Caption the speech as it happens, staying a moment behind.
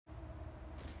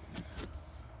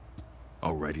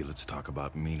Alrighty, let's talk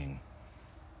about meaning.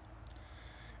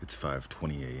 It's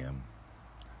 5:20 a.m.,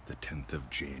 the 10th of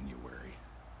January,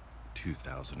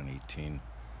 2018.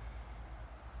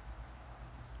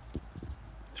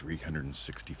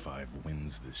 365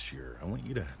 wins this year. I want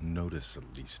you to notice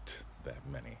at least that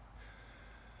many.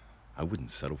 I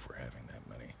wouldn't settle for having that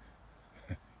many.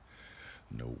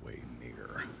 No way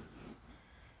near.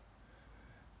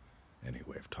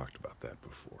 Anyway, I've talked about that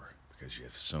before, because you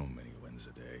have so many wins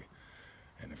a day.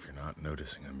 And if you're not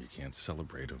noticing them, you can't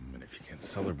celebrate them. And if you can't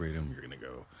celebrate them, you're going to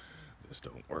go, this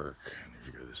don't work. And if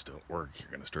you go, this don't work, you're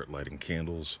going to start lighting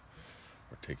candles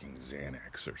or taking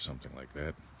Xanax or something like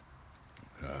that.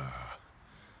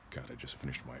 God, I just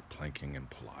finished my planking and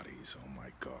Pilates. Oh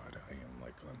my God, I am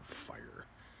like on fire.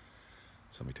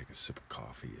 So let me take a sip of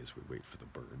coffee as we wait for the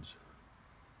birds.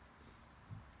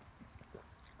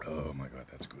 Oh my God,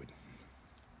 that's good.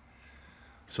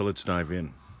 So let's dive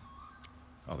in.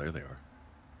 Oh, there they are.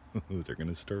 They're going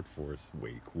to start for us.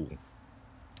 Way cool.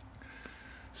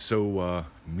 So,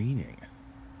 meaning.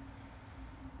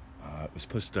 It was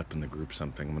posted up in the group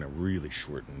something. I'm going to really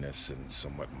shorten this and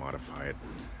somewhat modify it.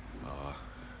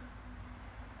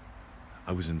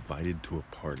 I was invited to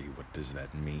a party. What does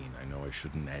that mean? I know I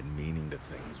shouldn't add meaning to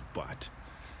things, but...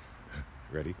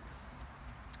 Ready?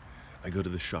 I go to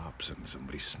the shops and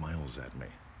somebody smiles at me.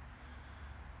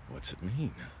 What's it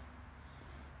mean?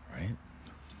 Right?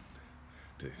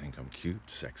 Do they think I'm cute,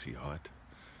 sexy, hot?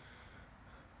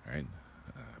 Right?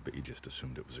 I bet you just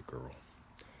assumed it was a girl.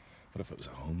 What if it was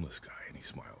a homeless guy and he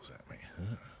smiles at me?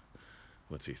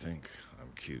 What's he think?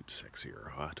 I'm cute, sexy, or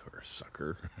hot, or a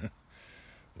sucker?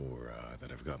 Or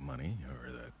that I've got money?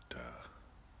 Or that,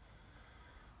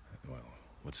 well,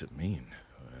 what's it mean?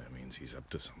 It means he's up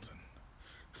to something.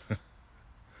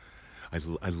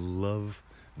 I love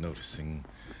noticing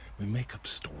we make up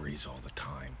stories all the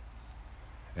time.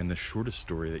 And the shortest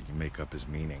story that you make up is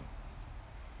meaning.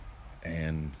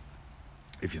 And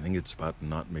if you think it's about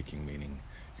not making meaning,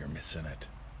 you're missing it.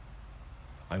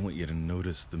 I want you to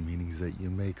notice the meanings that you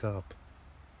make up.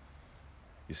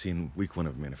 You see, in week 1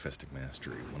 of Manifesting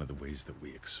Mastery, one of the ways that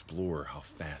we explore how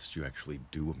fast you actually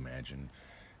do imagine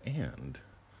and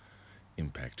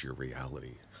impact your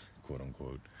reality, quote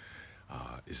unquote,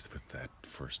 is with that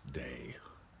first day,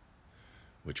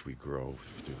 which we grow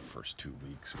through the first 2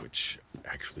 weeks, which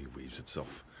actually weaves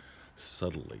itself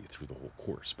subtly through the whole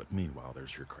course. But meanwhile,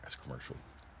 there's your crass commercial.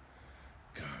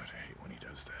 God, I hate when he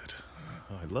does that.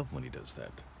 I love when he does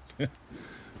that.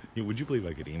 Would you believe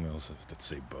I get emails that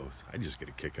say both? I just get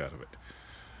a kick out of it.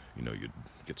 You know, you'd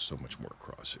get so much more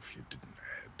across if you didn't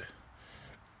add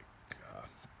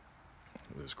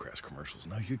those crass commercials.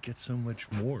 No, you'd get so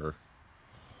much more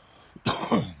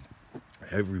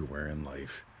everywhere in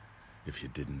life if you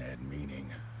didn't add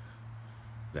meaning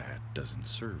that doesn't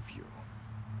serve you.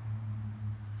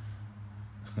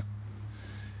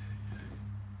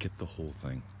 Get the whole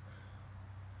thing.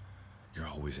 You're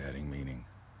always adding meaning.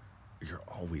 You're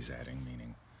always adding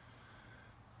meaning.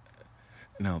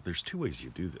 Now, there's 2 ways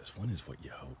you do this. One is what you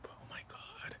hope. Oh my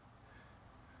God.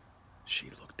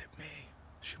 She looked at me.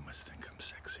 She must think I'm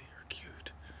sexy or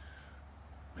cute.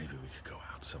 Maybe we could go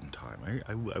out sometime.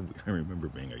 I remember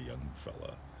being a young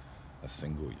fella, a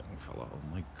single young fella.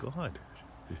 Oh my God.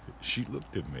 She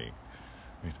looked at me.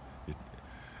 I mean,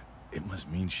 it must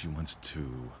mean she wants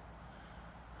to...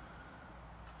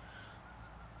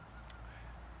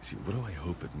 See, what do I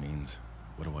hope it means?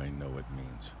 What do I know it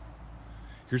means?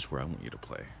 Here's where I want you to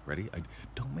play. Ready?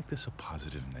 Don't make this a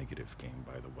positive-negative game,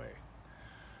 by the way.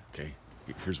 Okay?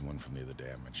 Here's one from the other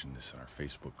day. I mentioned this in our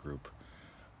Facebook group.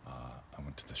 I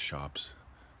went to the shops,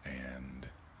 and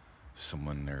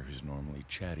someone there who's normally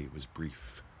chatty was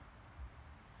brief.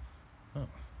 Oh,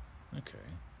 okay.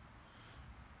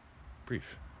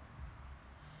 Brief.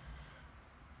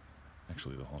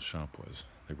 Actually, the whole shop was.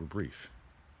 They were brief.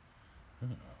 Oh,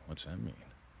 what's that mean?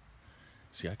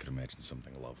 See, I could imagine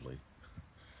something lovely,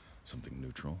 something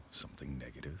neutral, something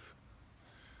negative.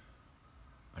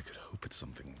 I could hope it's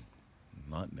something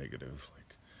not negative,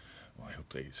 like, well, I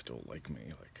hope they still like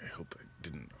me, like, I hope I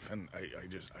didn't offend,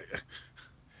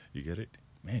 you get it?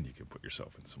 Man, you can put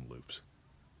yourself in some loops.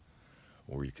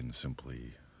 Or you can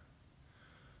simply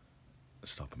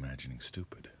stop imagining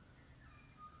stupid.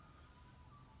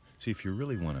 See, if you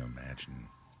really want to imagine...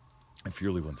 If you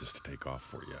really want this to take off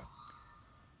for you,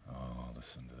 oh,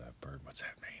 listen to that bird. What's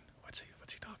that mean? What's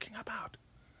he talking about?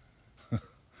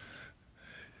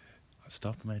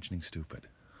 Stop imagining stupid.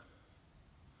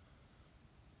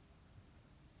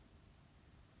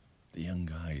 The young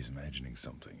guy is imagining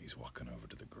something. He's walking over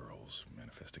to the girls.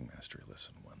 Manifesting Mastery,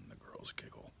 lesson 1. The girls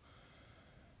giggle.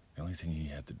 The only only thing he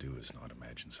had to do is not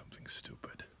imagine something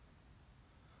stupid.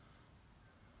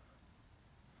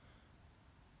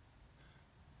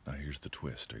 Now here's the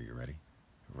twist. Are you ready?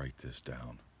 Write this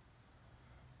down.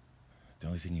 The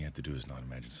only thing he had to do is not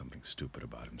imagine something stupid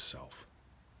about himself.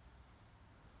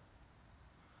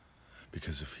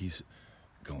 Because if he's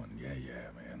going, yeah,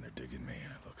 man, they're digging me.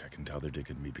 Look, I can tell they're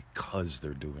digging me because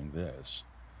they're doing this.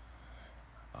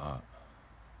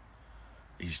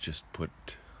 He's just put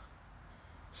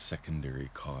secondary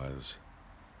cause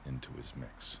into his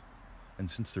mix. And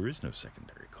since there is no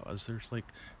secondary cause,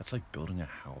 it's like building a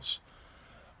house,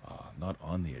 not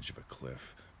on the edge of a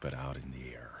cliff, but out in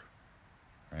the air,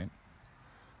 right?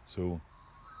 So,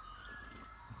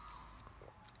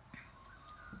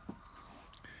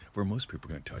 where most people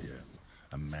are going to tell you,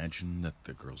 imagine that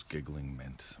the girl's giggling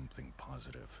meant something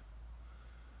positive.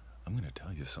 I'm going to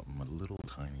tell you something a little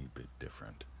tiny bit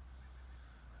different.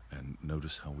 And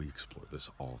notice how we explore this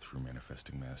all through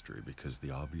Manifesting Mastery, because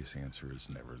the obvious answer is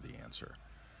never the answer.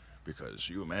 Because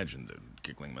you imagine that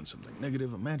giggling meant something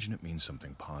negative, imagine it means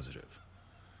something positive.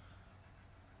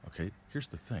 Okay, here's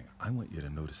the thing. I want you to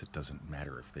notice it doesn't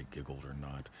matter if they giggled or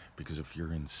not, because if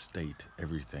you're in state,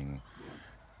 everything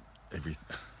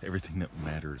that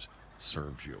matters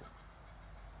serves you.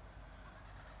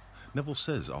 Neville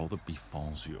says, all that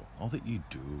befalls you, all that you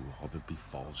do, all that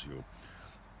befalls you,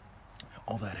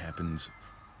 all that happens,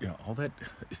 all that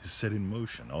is set in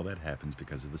motion, all that happens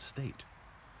because of the state.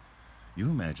 You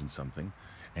imagine something,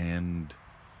 and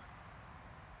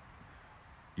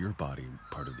your body,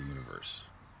 part of the universe,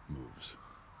 moves,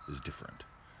 is different.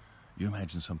 You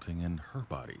imagine something, and her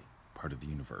body, part of the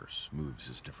universe, moves,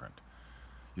 is different.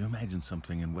 You imagine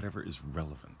something, and whatever is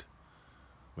relevant,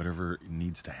 whatever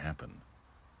needs to happen,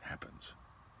 happens.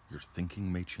 Your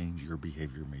thinking may change, your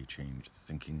behavior may change, the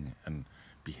thinking and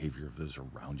behavior of those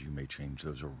around you may change,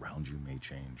 those around you may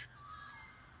change.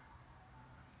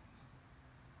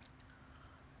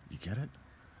 You get it?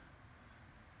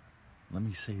 Let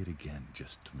me say it again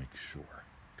just to make sure,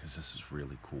 because this is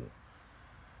really cool.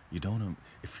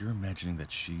 If you're imagining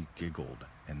that she giggled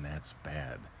and that's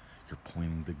bad, you're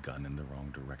pointing the gun in the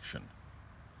wrong direction.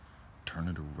 Turn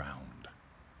it around.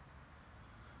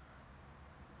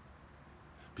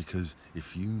 Because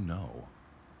if you know,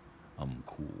 I'm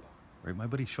cool, right? My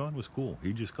buddy Sean was cool.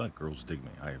 He just got girls dig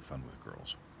me. I have fun with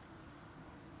girls.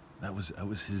 That was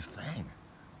his thing.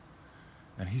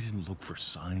 And he didn't look for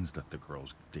signs that the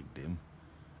girls digged him.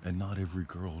 And not every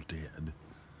girl did.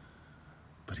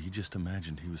 But he just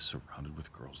imagined he was surrounded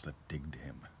with girls that digged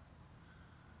him.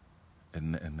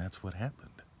 And that's what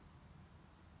happened.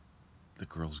 The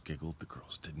girls giggled, the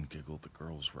girls didn't giggle, the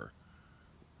girls were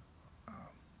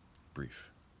brief.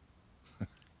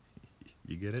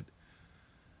 You get it?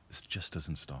 This just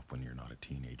doesn't stop when you're not a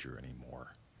teenager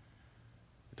anymore.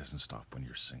 It doesn't stop when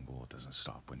you're single. It doesn't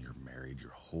stop when you're married.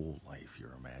 Your whole life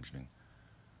you're imagining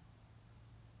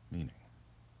meaning.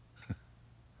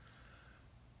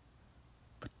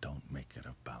 But don't make it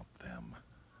about them.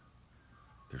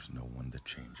 There's no one to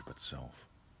change but self.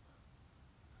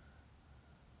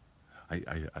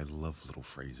 I love little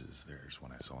phrases. There's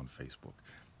one I saw on Facebook.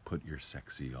 Put your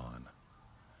sexy on.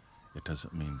 It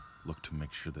doesn't mean look to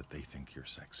make sure that they think you're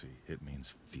sexy. It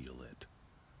means feel it.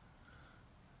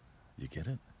 You get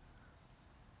it?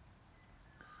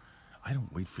 I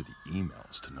don't wait for the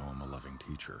emails to know I'm a loving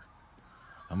teacher.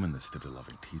 I'm in the state of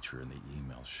loving teacher and the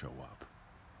emails show up.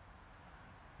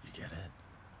 You get it?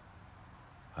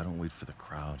 I don't wait for the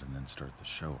crowd and then start the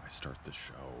show. I start the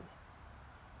show.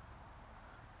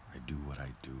 I do what I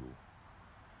do.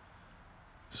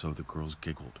 So the girls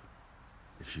giggled.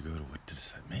 If you go to what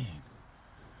does that mean?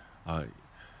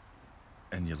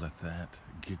 And you let that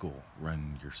giggle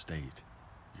run your state,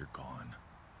 you're gone.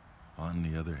 On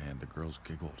the other hand, the girls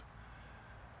giggled.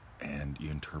 And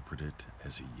you interpret it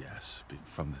as a yes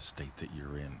from the state that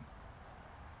you're in.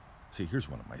 See, here's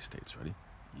one of my states. Ready?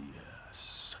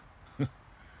 Yes.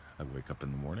 I wake up in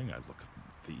the morning. I look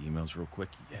at the emails real quick.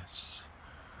 Yes.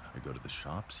 I go to the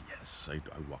shops. Yes. I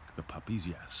walk the puppies.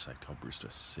 Yes. I tell Bruce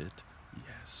to sit.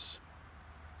 Yes.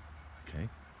 Okay?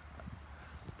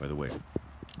 By the way,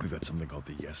 we've got something called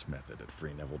the Yes Method at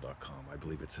freeneville.com. I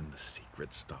believe it's in the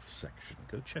secret stuff section.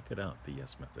 Go check it out, the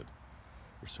Yes Method.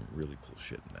 There's some really cool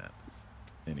shit in that.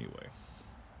 Anyway,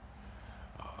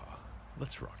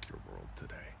 let's rock your world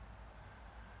today.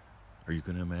 Are you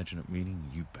going to imagine it meaning?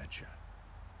 You betcha.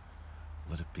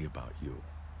 Let it be about you.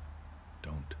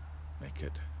 Don't make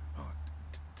it,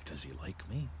 does he like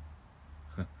me?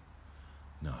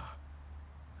 Nah.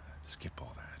 Skip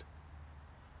all that.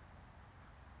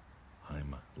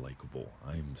 I'm likable.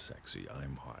 I'm sexy.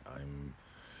 I'm hot. I'm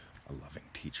a loving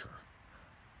teacher.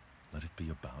 let it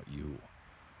be about you.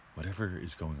 Whatever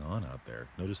is going on out there,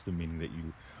 notice the meaning that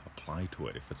you apply to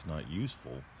it. If it's not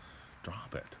useful,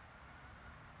 drop it.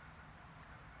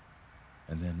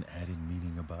 And then add in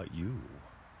meaning about you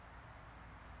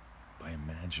by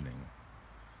imagining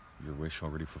your wish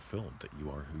already fulfilled, that you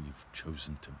are who you've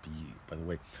chosen to be. By the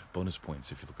way, bonus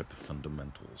points if you look at the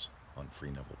fundamentals on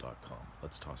freeneville.com.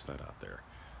 Let's toss that out there.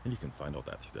 And you can find all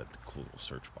that through that cool little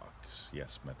search box.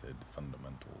 Yes method,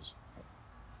 fundamentals.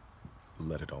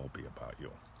 Let it all be about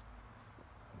you.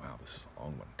 Wow, this is a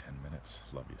long one, 10 minutes.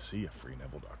 Love you. See ya,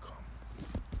 freeneville.com.